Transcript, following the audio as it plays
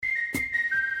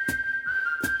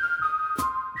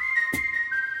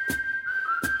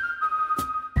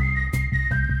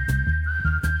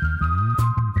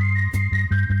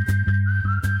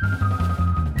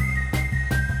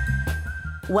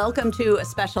Welcome to a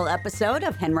special episode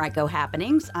of Henrico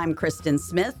Happenings. I'm Kristen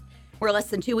Smith. We're less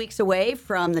than 2 weeks away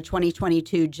from the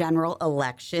 2022 general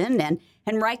election, and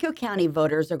Henrico County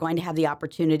voters are going to have the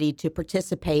opportunity to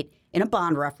participate in a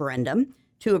bond referendum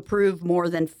to approve more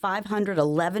than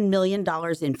 $511 million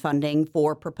in funding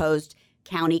for proposed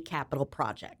county capital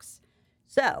projects.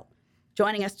 So,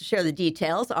 joining us to share the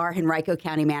details are Henrico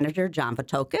County Manager John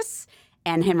Vithoulkas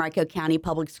and Henrico County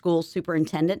Public Schools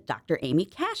Superintendent Dr. Amy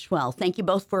Cashwell. Thank you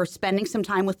both for spending some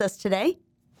time with us today.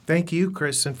 Thank you,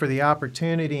 Kristen, for the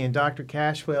opportunity. And Dr.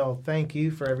 Cashwell, thank you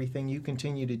for everything you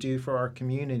continue to do for our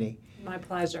community. My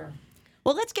pleasure.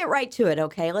 Well, let's get right to it,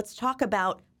 okay? Let's talk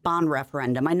about bond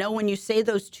referendum. I know when you say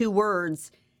those two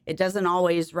words, it doesn't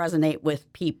always resonate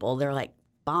with people. They're like,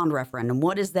 bond referendum.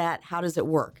 What is that? How does it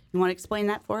work? You want to explain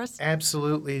that for us?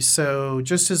 Absolutely. So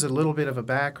just as a little bit of a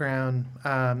background,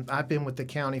 I've been with the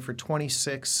county for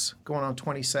 26, going on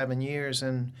 27 years,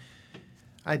 and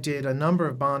I did a number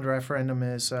of bond referendum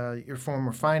as your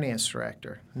former finance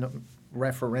director,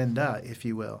 referenda, if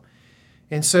you will.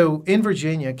 And so in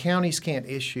Virginia, counties can't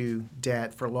issue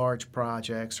debt for large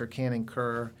projects or can't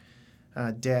incur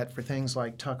debt for things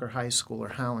like Tucker High School or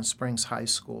Highland Springs High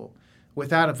School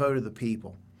without a vote of the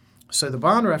people. So the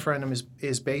bond referendum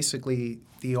is basically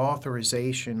the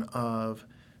authorization of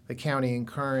the county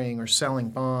incurring or selling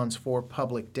bonds for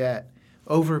public debt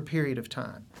over a period of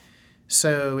time.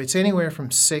 So it's anywhere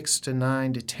from 6 to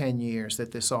 9 to 10 years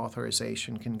that this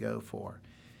authorization can go for.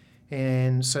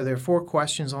 And so there are 4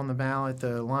 questions on the ballot.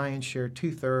 The lion's share,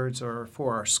 2/3, are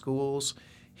for our schools.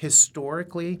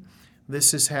 Historically,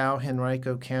 this is how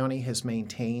Henrico County has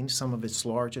maintained some of its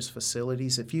largest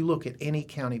facilities. If you look at any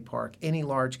county park, any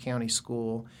large county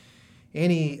school,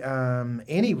 any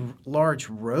large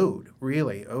road,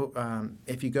 really,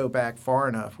 if you go back far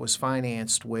enough, was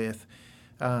financed with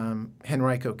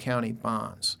Henrico County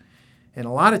bonds. And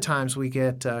a lot of times we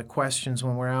get questions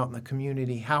when we're out in the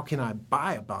community, how can I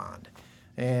buy a bond?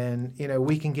 And,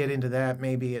 we can get into that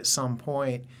maybe at some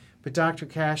point. But Dr.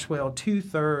 Cashwell,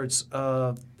 2/3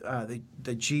 of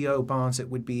the GO bonds that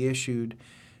would be issued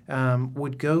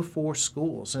would go for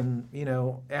schools. And,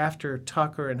 after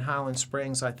Tucker and Highland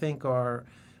Springs, I think our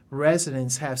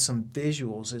residents have some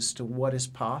visuals as to what is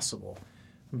possible.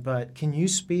 But can you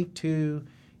speak to,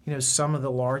 some of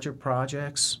the larger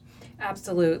projects?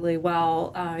 Absolutely.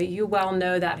 Well, you well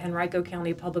know that Henrico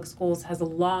County Public Schools has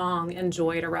long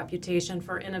enjoyed a reputation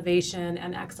for innovation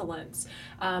and excellence,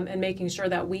 and making sure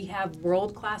that we have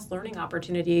world-class learning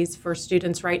opportunities for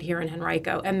students right here in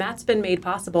Henrico. And that's been made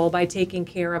possible by taking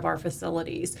care of our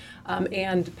facilities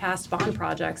and past bond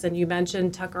projects. And you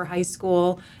mentioned Tucker High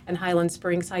School and Highland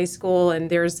Springs High School, and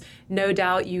there's no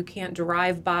doubt you can't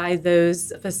drive by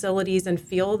those facilities and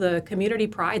feel the community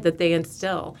pride that they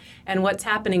instill. And what's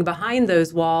happening behind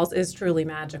those walls is truly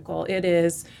magical. It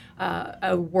is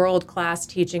a world-class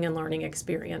teaching and learning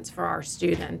experience for our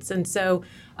students. And so,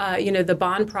 the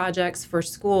bond projects for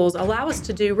schools allow us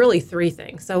to do really 3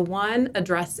 things. So 1,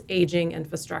 address aging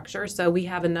infrastructure. So we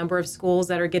have a number of schools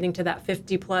that are getting to that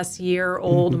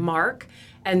 50-plus-year-old mark.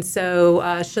 And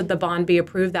so should the bond be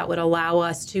approved, that would allow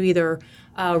us to either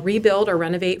rebuild or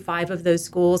renovate 5 of those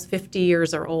schools 50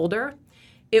 years or older.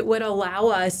 It would allow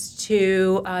us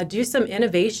to do some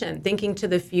innovation, thinking to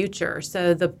the future.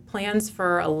 So the plans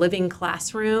for a living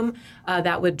classroom,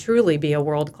 that would truly be a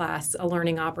world-class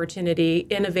learning opportunity,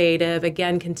 innovative,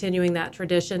 again, continuing that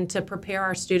tradition to prepare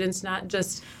our students not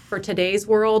just for today's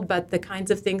world, but the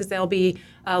kinds of things they'll be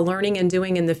learning and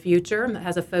doing in the future. It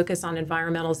has a focus on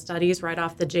environmental studies right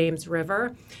off the James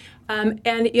River.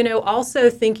 Also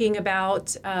thinking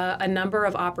about a number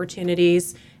of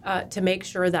opportunities to make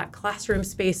sure that classroom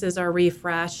spaces are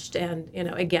refreshed and,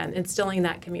 again, instilling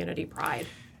that community pride.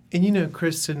 And,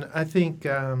 Kristen, I think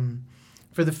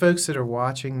for the folks that are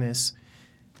watching this,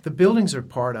 the buildings are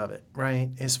part of it,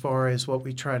 right, as far as what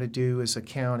we try to do as a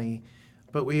county.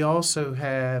 But we also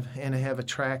have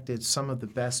attracted some of the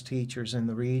best teachers in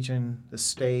the region, the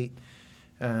state.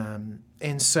 And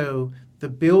so the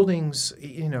buildings,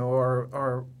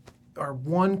 are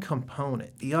one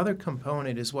component. The other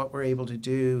component is what we're able to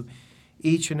do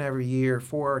each and every year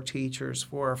for our teachers,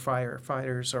 for our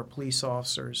firefighters, our police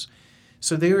officers.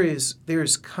 So there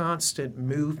is constant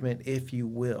movement, if you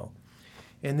will.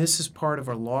 And this is part of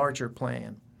a larger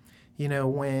plan.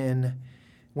 When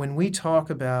we talk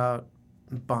about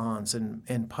bonds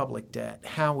and public debt,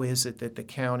 how is it that the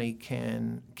county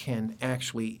can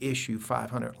actually issue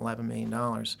 $511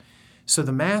 million? So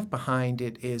the math behind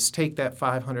it is take that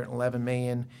 $511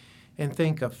 million and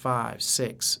think of 5,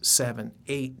 6, 7,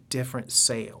 8 different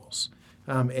sales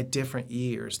at different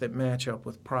years that match up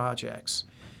with projects.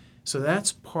 So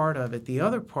that's part of it. The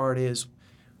other part is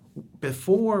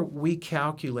before we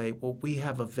calculate what we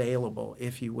have available,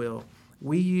 if you will,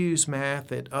 we use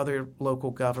math at other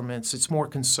local governments. It's more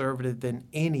conservative than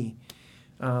any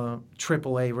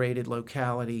AAA rated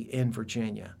locality in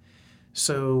Virginia.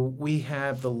 So we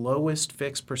have the lowest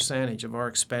fixed percentage of our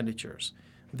expenditures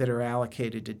that are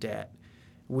allocated to debt.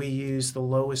 We use the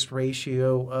lowest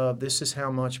ratio of this is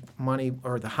how much money,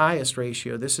 or the highest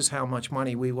ratio, this is how much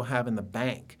money we will have in the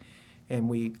bank. And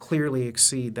we clearly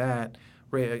exceed that.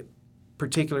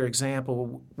 Particular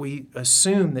example, we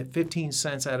assume that 15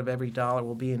 cents out of every dollar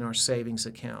will be in our savings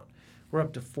account. We're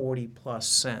up to 40 plus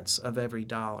cents of every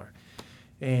dollar.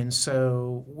 And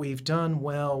so we've done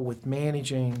well with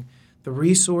managing the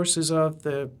resources of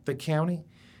the county.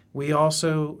 We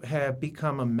also have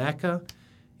become a mecca,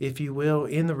 if you will,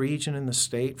 in the region and the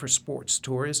state for sports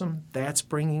tourism. That's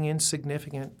bringing in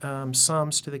significant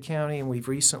sums to the county, and we've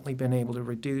recently been able to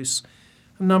reduce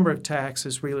a number of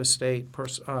taxes, real estate,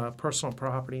 personal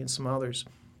property, and some others.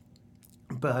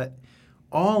 But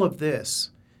all of this,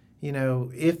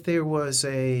 if there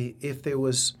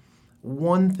was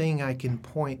one thing I can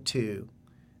point to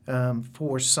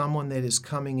for someone that is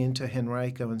coming into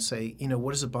Henrico and say,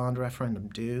 what does a bond referendum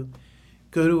do?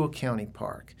 Go to a county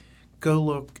park. Go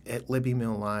look at Libby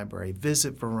Mill Library.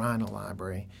 Visit Verina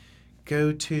Library.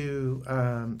 Go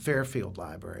to Fairfield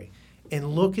Library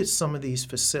and look at some of these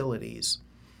facilities.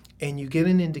 And you get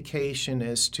an indication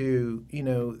as to,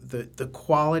 the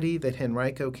quality that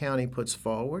Henrico County puts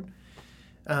forward.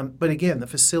 But again, the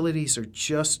facilities are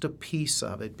just a piece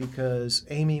of it because,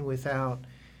 Amy, without,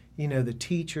 the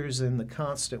teachers and the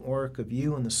constant work of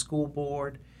you and the school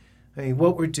board, I mean,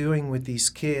 what we're doing with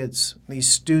these kids, these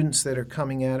students that are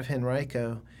coming out of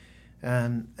Henrico,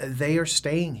 they are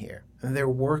staying here. They're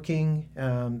working,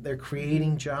 they're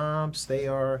creating jobs, they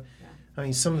are...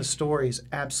 some of the stories,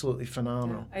 absolutely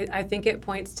phenomenal. I think it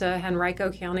points to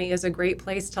Henrico County as a great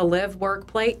place to live, work,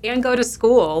 play, and go to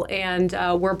school. And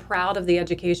we're proud of the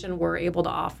education we're able to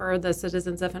offer the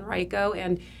citizens of Henrico.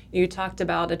 And you talked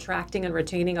about attracting and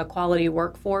retaining a quality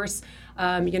workforce.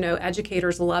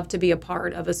 Educators love to be a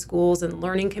part of a schools and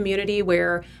learning community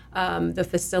where the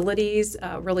facilities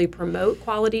really promote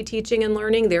quality teaching and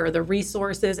learning. There are the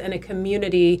resources and a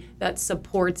community that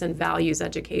supports and values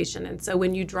education. And so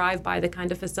when you drive by the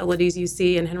kind of facilities you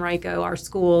see in Henrico, our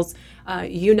schools,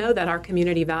 you know that our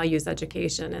community values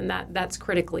education, and that's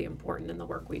critically important in the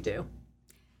work we do.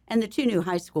 And the two new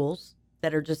high schools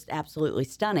that are just absolutely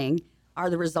stunning are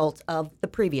the result of the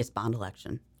previous bond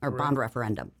election or bond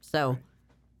referendum. So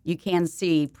you can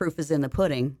see proof is in the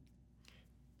pudding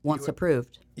once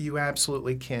approved. You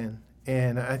absolutely can.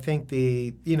 And I think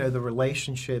the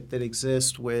relationship that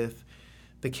exists with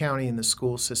the county and the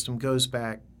school system goes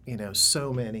back,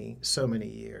 so many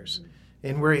years. Mm-hmm.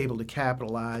 And we're able to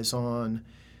capitalize on,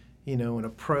 an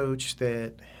approach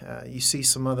that you see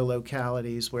some other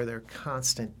localities where there are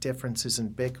constant differences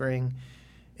and bickering.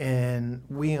 And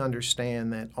we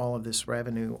understand that all of this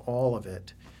revenue, all of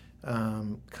it,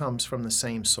 comes from the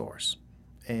same source.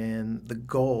 And the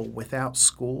goal, without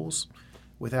schools,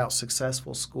 without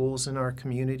successful schools in our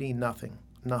community,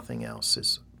 nothing else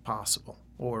is possible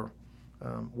or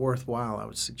worthwhile, I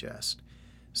would suggest.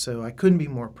 So I couldn't be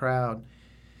more proud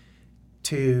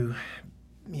to,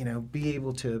 be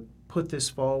able to put this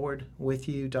forward with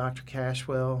you, Dr.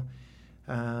 Cashwell,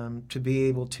 to be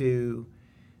able to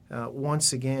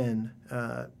once again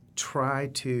try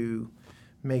to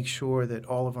make sure that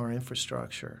all of our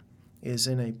infrastructure is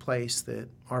in a place that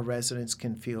our residents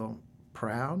can feel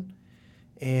proud,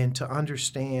 and to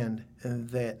understand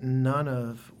that none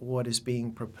of what is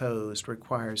being proposed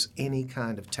requires any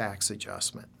kind of tax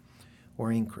adjustment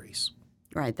or increase.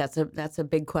 Right. That's a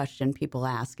big question people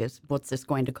ask is, what's this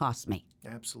going to cost me?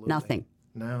 Absolutely. Nothing.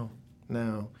 No.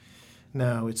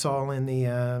 It's all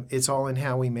in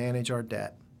how we manage our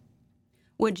debt.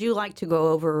 Would you like to go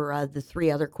over the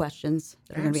three other questions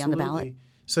that are going to be on the ballot?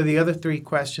 So the other three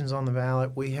questions on the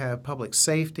ballot, we have public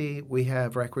safety, we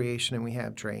have recreation, and we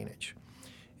have drainage.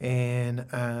 And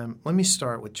let me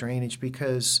start with drainage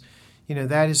because,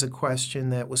 that is a question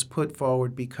that was put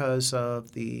forward because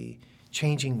of the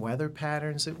changing weather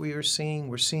patterns that we are seeing.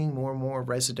 We're seeing more and more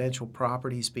residential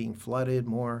properties being flooded,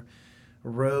 more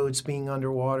roads being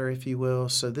underwater, if you will.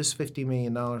 So this $50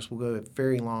 million will go a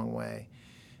very long way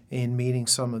in meeting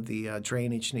some of the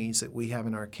drainage needs that we have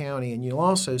in our county. And you'll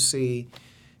also see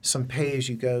some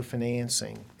pay-as-you-go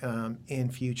financing in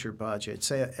future budgets,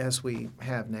 as we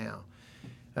have now.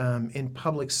 In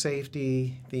public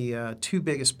safety, the two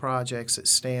biggest projects that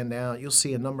stand out, you'll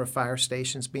see a number of fire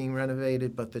stations being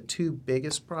renovated, but the two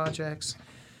biggest projects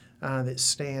that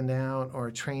stand out, or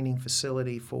a training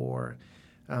facility for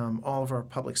all of our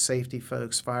public safety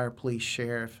folks, fire, police,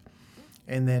 sheriff.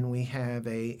 And then we have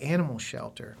a animal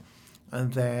shelter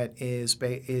that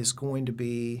is going to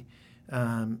be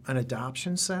an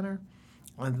adoption center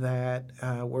that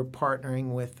we're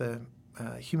partnering with the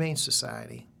Humane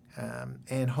Society.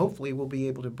 And hopefully we'll be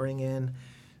able to bring in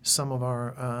some of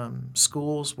our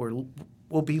schools.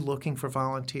 We'll be looking for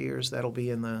volunteers. That'll be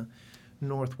in the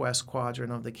northwest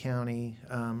quadrant of the county,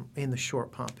 in the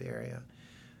Short Pump area.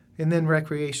 And then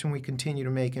recreation, we continue to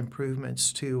make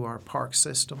improvements to our park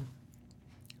system.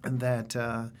 And that,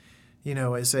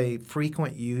 as a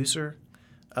frequent user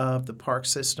of the park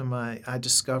system, I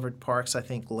discovered parks, I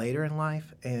think, later in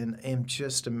life, and am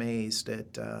just amazed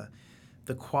at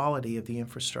the quality of the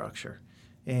infrastructure.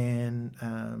 And,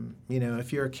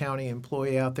 if you're a county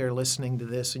employee out there listening to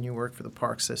this and you work for the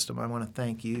park system, I want to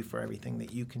thank you for everything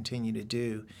that you continue to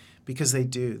do, because they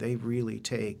do. They really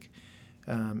take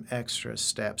extra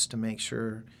steps to make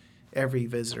sure every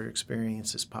visitor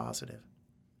experience is positive.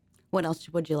 What else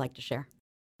would you like to share?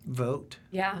 Vote.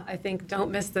 Yeah, I think don't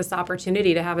miss this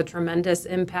opportunity to have a tremendous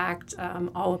impact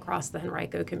all across the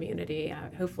Henrico community.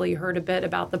 Hopefully you heard a bit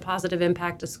about the positive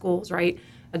impact to schools, right?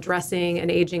 Addressing an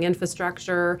aging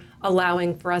infrastructure,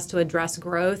 allowing for us to address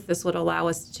growth. This would allow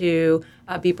us to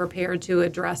be prepared to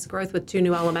address growth with 2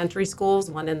 new elementary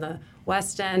schools, one in the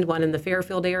West End, one in the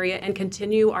Fairfield area, and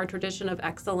continue our tradition of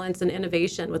excellence and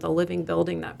innovation with a living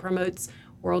building that promotes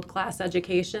world-class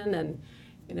education and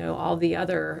all the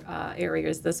other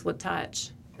areas this would touch.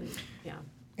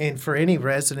 And for any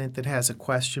resident that has a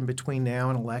question between now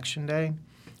and Election Day,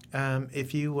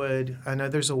 if you would, I know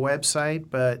there's a website,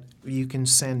 but you can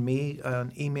send me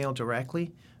an email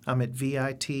directly. I'm at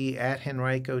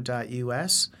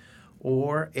vit@henrico.us,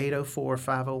 or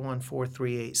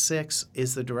 804-501-4386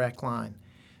 is the direct line.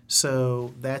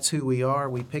 So that's who we are.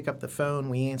 We pick up the phone,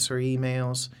 we answer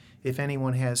emails. If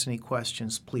anyone has any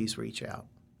questions, please reach out.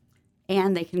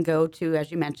 And they can go to,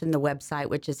 as you mentioned, the website,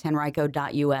 which is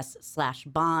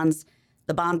henrico.us/bonds.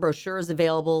 The bond brochure is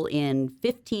available in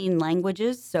 15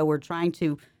 languages, so we're trying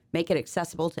to make it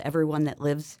accessible to everyone that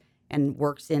lives and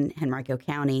works in Henrico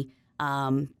County.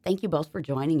 Thank you both for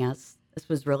joining us. This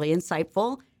was really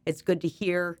insightful. It's good to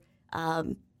hear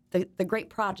the great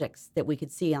projects that we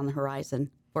could see on the horizon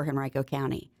for Henrico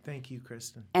County. Thank you,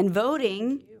 Kristen. And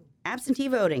voting, absentee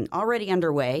voting, already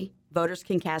underway. Voters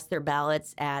can cast their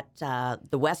ballots at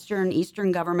the Western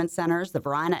Eastern Government Centers, the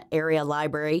Varina Area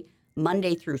Library,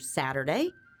 Monday through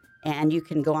Saturday. And you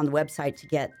can go on the website to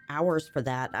get hours for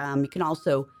that. You can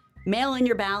also mail in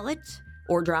your ballot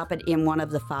or drop it in one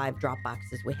of the 5 drop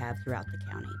boxes we have throughout the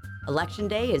county. Election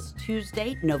Day is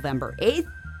Tuesday, November 8th.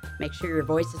 Make sure your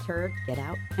voice is heard. Get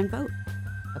out and vote.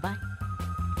 Bye-bye.